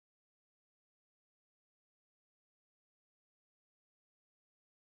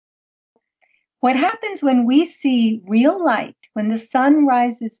What happens when we see real light, when the sun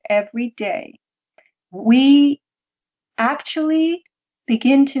rises every day, we actually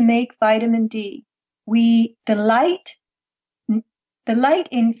begin to make vitamin D. The light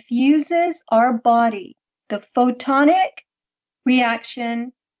infuses our body. The photonic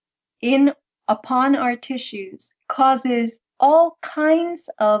reaction upon our tissues causes all kinds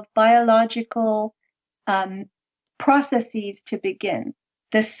of biological processes to begin.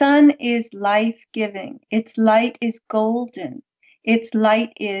 The sun is life-giving. Its light is golden. Its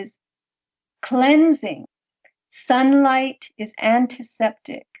light is cleansing. Sunlight is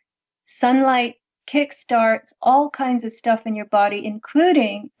antiseptic. Sunlight kickstarts all kinds of stuff in your body,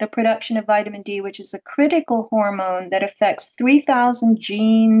 including the production of vitamin D, which is a critical hormone that affects 3,000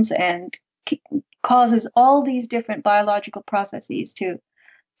 genes and causes all these different biological processes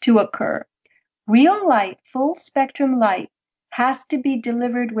to occur. Real light, full spectrum light, has to be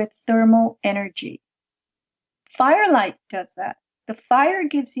delivered with thermal energy. Firelight does that. The fire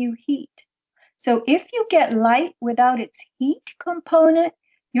gives you heat. So if you get light without its heat component,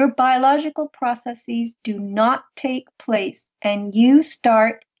 your biological processes do not take place and you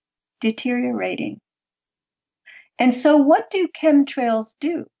start deteriorating. And so what do chemtrails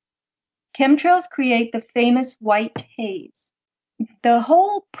do? Chemtrails create the famous white haze. The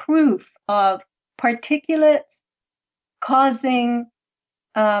whole proof of particulates causing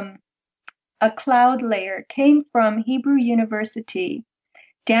a cloud layer came from Hebrew University,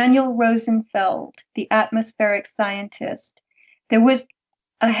 Daniel Rosenfeld, the atmospheric scientist. There was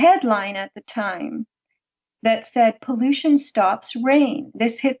a headline at the time that said, pollution stops rain.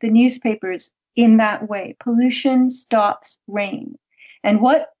 This hit the newspapers in that way. Pollution stops rain. And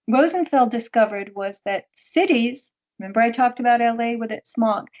what Rosenfeld discovered was that cities, remember I talked about LA with its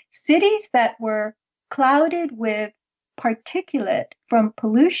smog, cities that were clouded with particulate from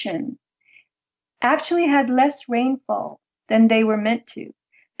pollution actually had less rainfall than they were meant to,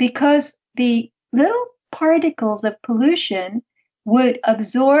 because the little particles of pollution would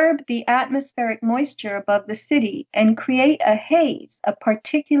absorb the atmospheric moisture above the city and create a haze, a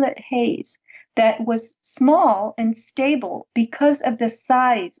particulate haze that was small and stable because of the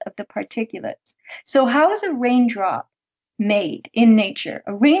size of the particulates. So how is a raindrop made in nature?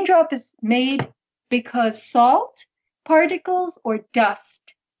 A raindrop is made because salt particles or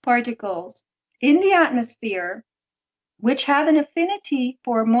dust particles in the atmosphere, which have an affinity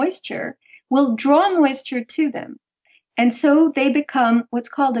for moisture, will draw moisture to them. And so they become what's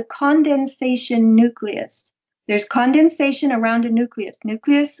called a condensation nucleus. There's condensation around a nucleus.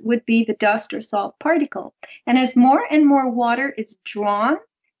 Nucleus would be the dust or salt particle. And as more and more water is drawn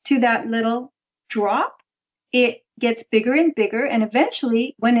to that little drop, it gets bigger and bigger. And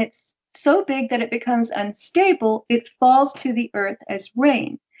eventually, when it's so big that it becomes unstable, it falls to the earth as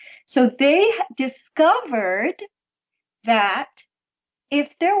rain. So they discovered that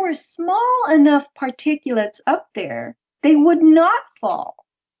if there were small enough particulates up there, they would not fall.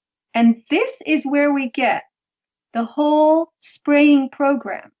 And this is where we get the whole spraying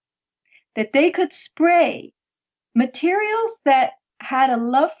program, that they could spray materials that had a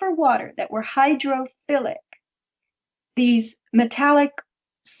love for water, that were hydrophilic, these metallic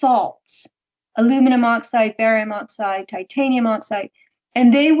salts, aluminum oxide, barium oxide, titanium oxide,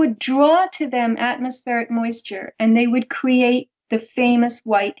 and they would draw to them atmospheric moisture, and they would create the famous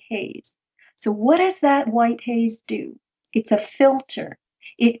white haze. So what does that white haze do? It's a filter.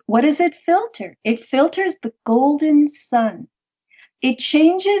 What does it filter? It filters the golden sun. It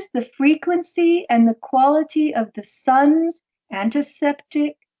changes the frequency and the quality of the sun's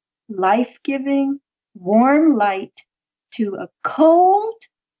antiseptic, life-giving, warm light to a cold,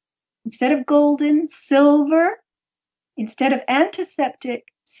 instead of golden, silver, instead of antiseptic,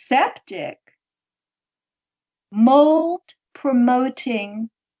 septic, mold-promoting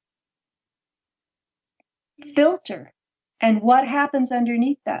filter. And what happens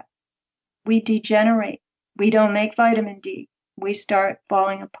underneath that? We degenerate. We don't make vitamin D. We start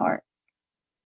falling apart.